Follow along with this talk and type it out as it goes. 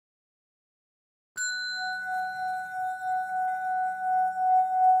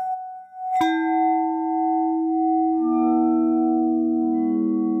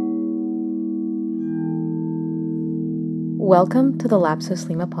Welcome to the Lapsus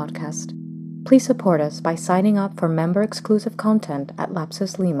Lima podcast. Please support us by signing up for member-exclusive content at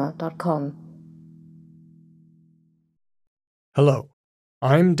lapsuslima.com. Hello,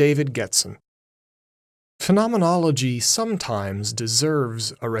 I'm David Getson. Phenomenology sometimes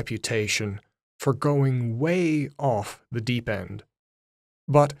deserves a reputation for going way off the deep end.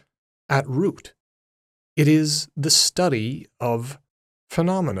 But at root, it is the study of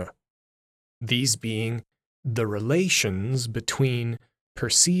phenomena, these being the relations between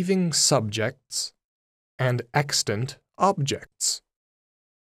perceiving subjects and extant objects,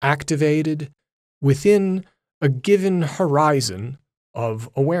 activated within a given horizon of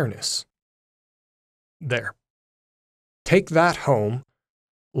awareness. There. Take that home,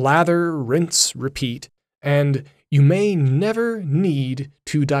 lather, rinse, repeat, and you may never need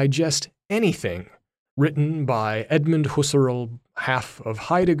to digest anything written by Edmund Husserl, half of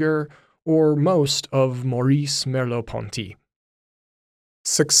Heidegger, or most of Maurice Merleau-Ponty.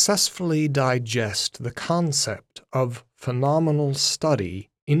 Successfully digest the concept of phenomenal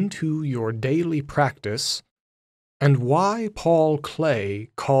study into your daily practice, and why Paul Klee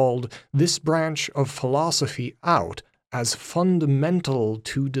called this branch of philosophy out as fundamental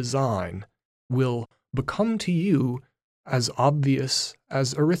to design will become to you as obvious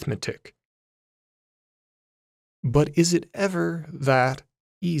as arithmetic. But is it ever that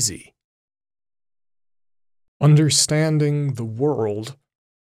easy? Understanding the world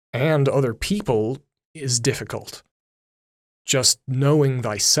and other people is difficult. Just knowing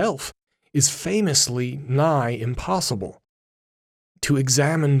thyself is famously nigh impossible. To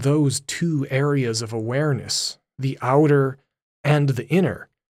examine those two areas of awareness, the outer and the inner,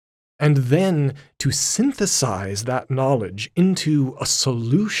 and then to synthesize that knowledge into a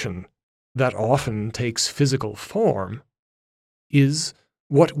solution that often takes physical form, is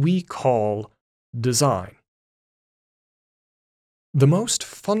what we call design. The most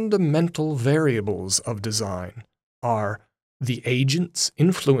fundamental variables of design are the agents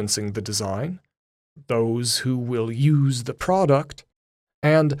influencing the design, those who will use the product,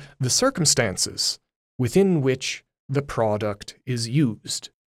 and the circumstances within which the product is used.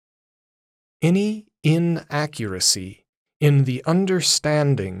 Any inaccuracy in the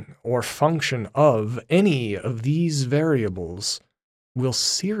understanding or function of any of these variables will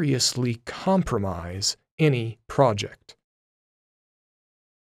seriously compromise any project.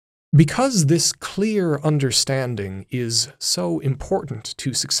 Because this clear understanding is so important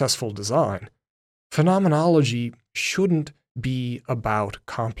to successful design, phenomenology shouldn't be about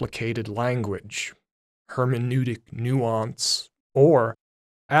complicated language, hermeneutic nuance, or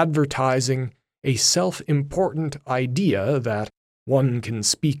advertising a self-important idea that one can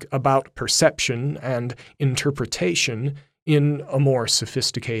speak about perception and interpretation in a more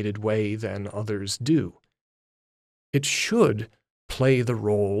sophisticated way than others do. It should play the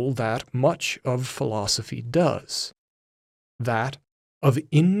role that much of philosophy does, that of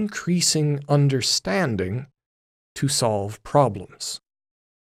increasing understanding to solve problems.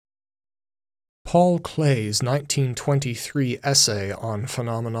 Paul Klee's 1923 essay on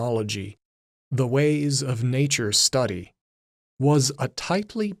phenomenology, The Ways of Nature Study, was a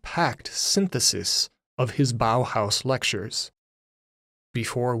tightly packed synthesis of his Bauhaus lectures.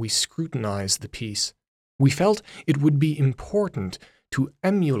 Before we scrutinize the piece, we felt it would be important to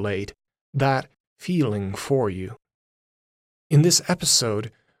emulate that feeling for you. In this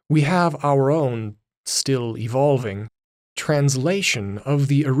episode, we have our own, still evolving, translation of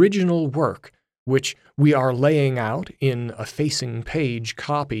the original work, which we are laying out in a facing-page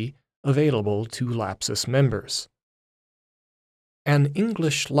copy available to Lapsus members. An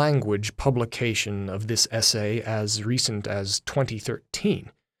English-language publication of this essay as recent as 2013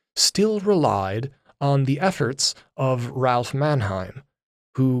 still relied on the efforts of Ralph Mannheim,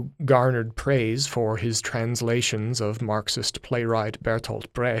 who garnered praise for his translations of Marxist playwright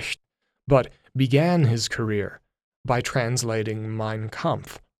Bertolt Brecht, but began his career by translating Mein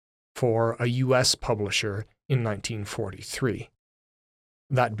Kampf for a U.S. publisher in 1943.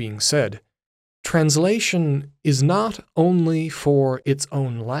 That being said, translation is not only for its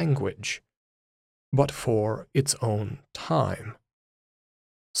own language, but for its own time,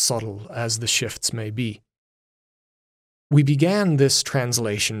 subtle as the shifts may be. We began this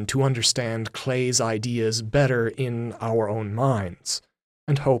translation to understand Klee's ideas better in our own minds,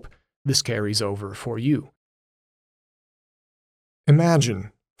 and hope this carries over for you.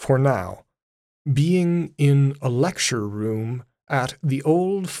 Imagine, for now, being in a lecture room at the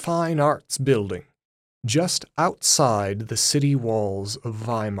old Fine Arts Building, just outside the city walls of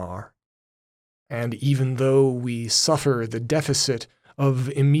Weimar. And even though we suffer the deficit of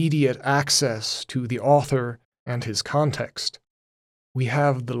immediate access to the author and his context, we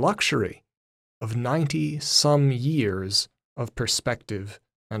have the luxury of 90-some years of perspective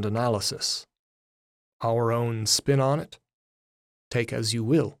and analysis. Our own spin on it, take as you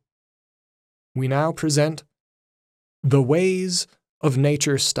will. We now present The Ways of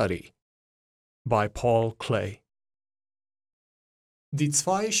Nature Study by Paul Klee. Die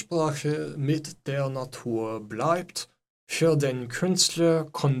Zweisprache mit der Natur bleibt für den Künstler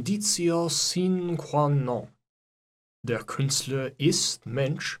Conditio sine qua non. Der Künstler ist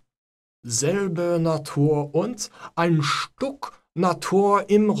Mensch, selber Natur und ein Stück Natur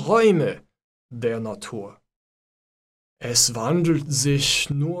im Räume der Natur. Es wandelt sich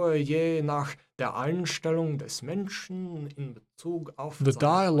nur je nach der Einstellung des Menschen in Bezug auf the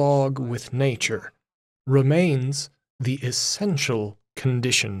dialogue with nature remains the essential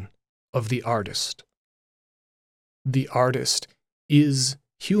condition of the artist. The artist is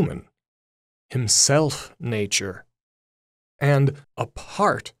human, himself nature, and a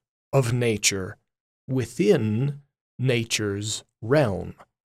part of nature within nature's realm.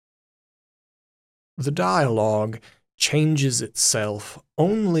 The dialogue changes itself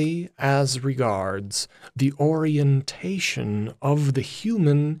only as regards the orientation of the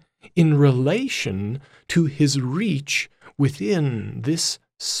human in relation to his reach within this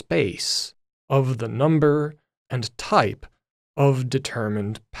space of the number and type of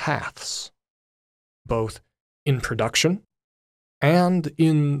determined paths, both in production and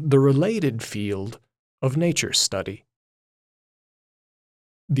in the related field of nature study.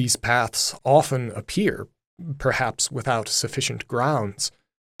 These paths often appear, perhaps without sufficient grounds,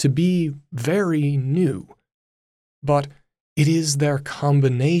 to be very new, but it is their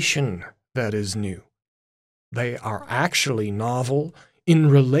combination that is new. They are actually novel in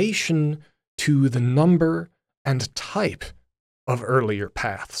relation to the number and type of earlier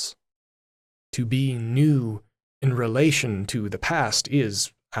paths. To be new in relation to the past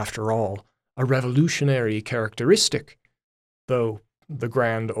is, after all, a revolutionary characteristic, though the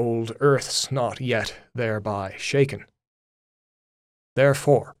grand old earth's not yet thereby shaken.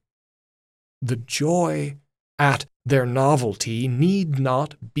 Therefore, the joy at their novelty need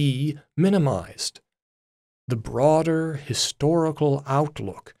not be minimized. The broader historical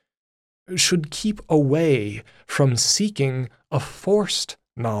outlook should keep away from seeking a forced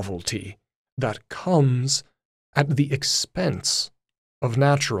novelty that comes at the expense of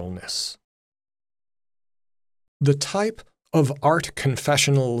naturalness. The type of art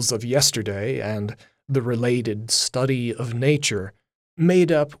confessionals of yesterday and the related study of nature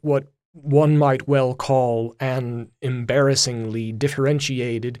made up what one might well call an embarrassingly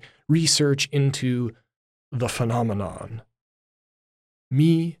differentiated research into the phenomenon.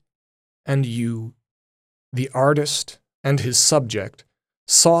 Me and you, the artist and his subject,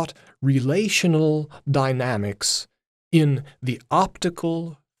 sought relational dynamics in the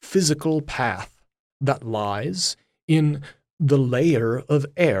optical, physical path that lies in the layer of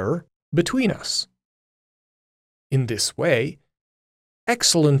air between us. In this way,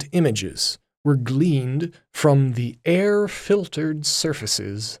 excellent images were gleaned from the air-filtered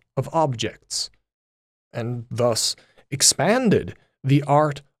surfaces of objects, and thus expanded the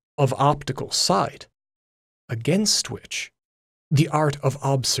art of optical sight, against which the art of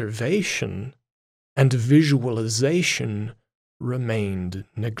observation and visualization remained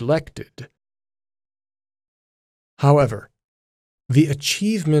neglected. However, the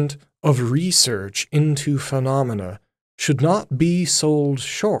achievement of research into phenomena should not be sold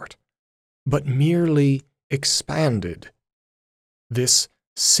short, but merely expanded. This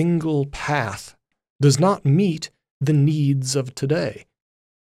single path does not meet the needs of today.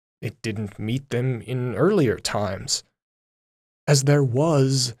 It didn't meet them in earlier times, as there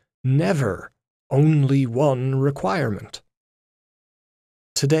was never only one requirement.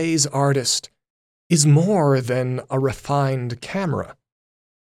 Today's artist is more than a refined camera.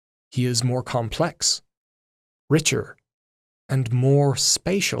 He is more complex, richer, and more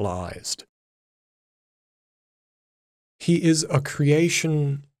spatialized. He is a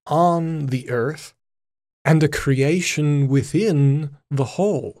creation on the earth and a creation within the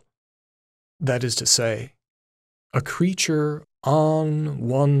whole. That is to say, a creature on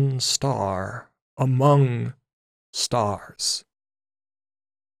one star among stars.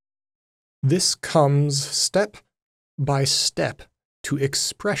 This comes step by step to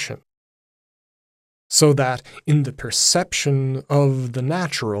expression, so that in the perception of the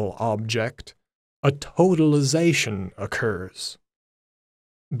natural object, a totalization occurs.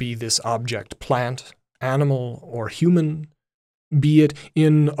 Be this object plant, animal, or human, be it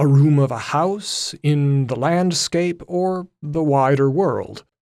in a room of a house, in the landscape, or the wider world.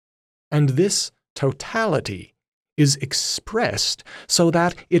 And this totality is expressed so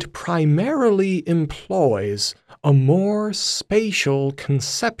that it primarily employs a more spatial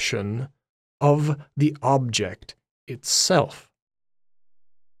conception of the object itself.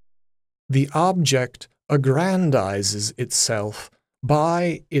 The object aggrandizes itself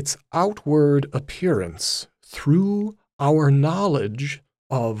by its outward appearance through our knowledge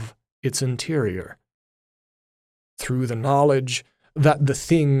of its interior, through the knowledge that the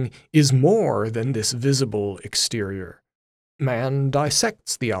thing is more than this visible exterior. Man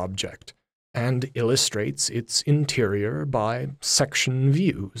dissects the object and illustrates its interior by section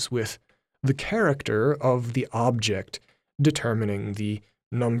views, with the character of the object determining the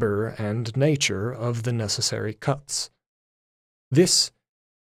number and nature of the necessary cuts. This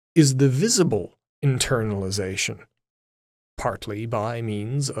is the visible internalization, partly by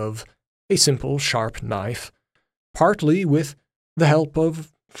means of a simple sharp knife, partly with the help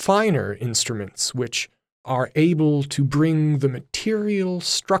of finer instruments which are able to bring the material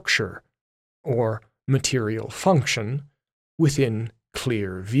structure or material function within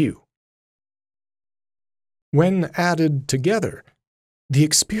clear view. When added together, the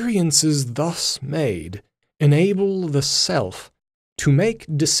experiences thus made enable the self to make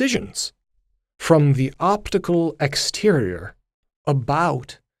decisions from the optical exterior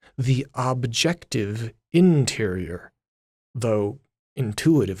about the objective interior, though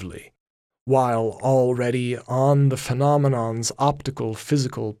intuitively, while already on the phenomenon's optical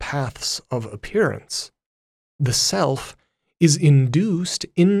physical paths of appearance, the self is induced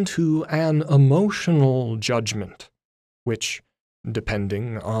into an emotional judgment, which,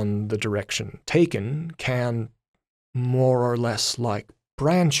 depending on the direction taken, can, more or less like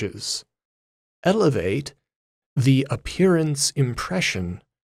branches, elevate the appearance impression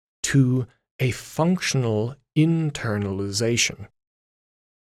to a functional internalization.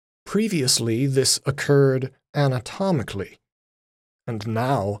 Previously, this occurred anatomically, and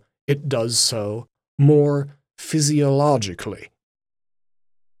now it does so more physiologically.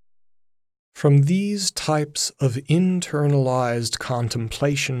 From these types of internalized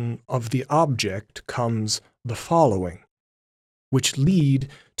contemplation of the object comes the following, which lead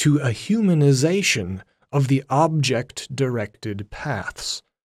to a humanization of the object-directed paths,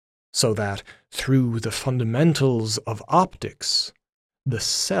 so that through the fundamentals of optics, the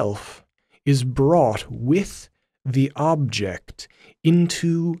self is brought with the object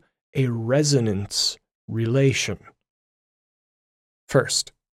into a resonance relation.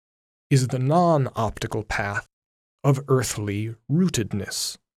 First is the non-optical path of earthly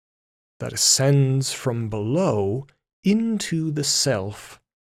rootedness that ascends from below into the self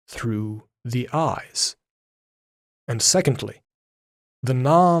through the eyes. And secondly, the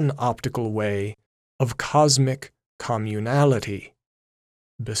non-optical way of cosmic communality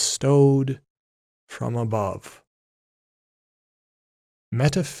bestowed from above.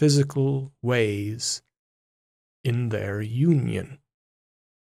 Metaphysical ways in their union.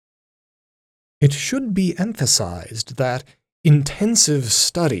 It should be emphasized that intensive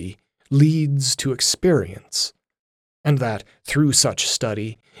study leads to experience, and that through such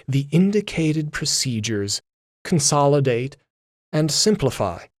study, the indicated procedures consolidate and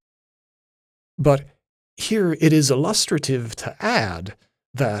simplify. But here it is illustrative to add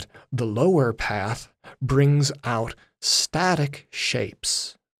that the lower path brings out static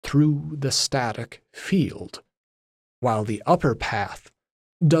shapes through the static field, while the upper path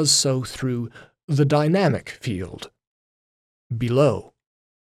does so through the dynamic field. Below,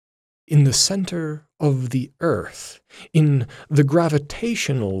 in the center of the earth, in the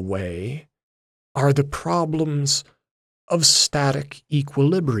gravitational way, are the problems of static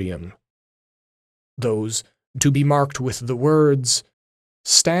equilibrium, those to be marked with the words,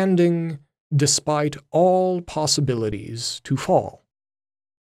 standing despite all possibilities to fall.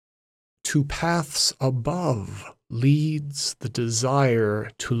 To paths above leads the desire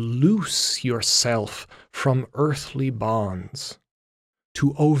to loose yourself from earthly bonds,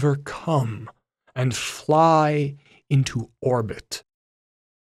 to overcome and fly into orbit,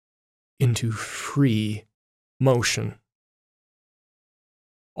 into free motion.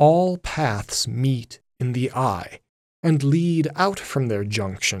 All paths meet in the eye and lead out from their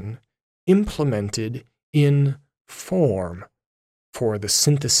junction, implemented in form for the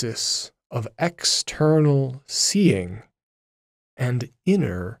synthesis of external seeing and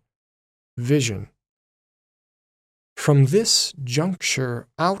inner vision. From this juncture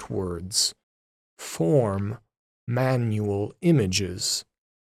outwards form manual images,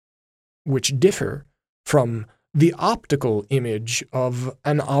 which differ from the optical image of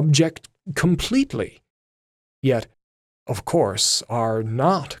an object completely, yet of course, are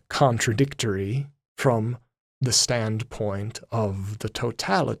not contradictory from the standpoint of the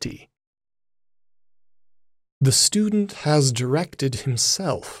totality. The student has directed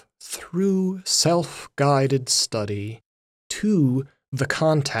himself through self-guided study to the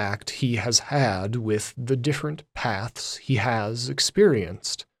contact he has had with the different paths he has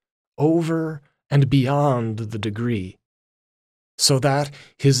experienced, over and beyond the degree, so that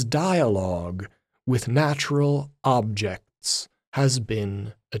his dialogue with natural objects has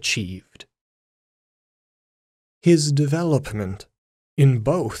been achieved. His development in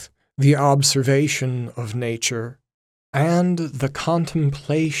both the observation of nature and the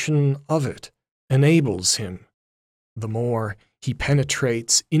contemplation of it enables him, the more he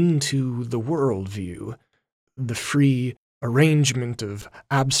penetrates into the worldview, the free arrangement of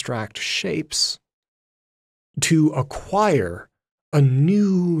abstract shapes, to acquire a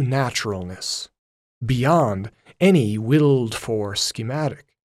new naturalness beyond any willed-for schematic.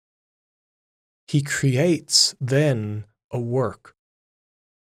 He creates then a work,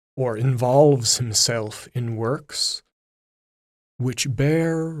 or involves himself in works which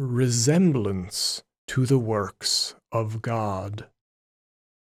bear resemblance to the works of God.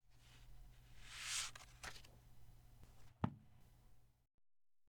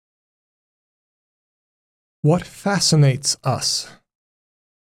 What fascinates us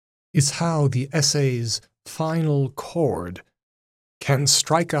is how the essay's final chord can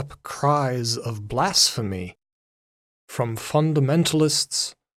strike up cries of blasphemy from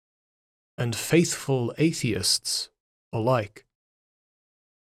fundamentalists and faithful atheists alike.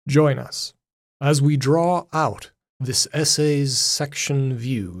 Join us as we draw out this essay's section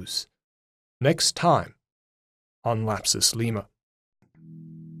views next time on Lapsus Lima.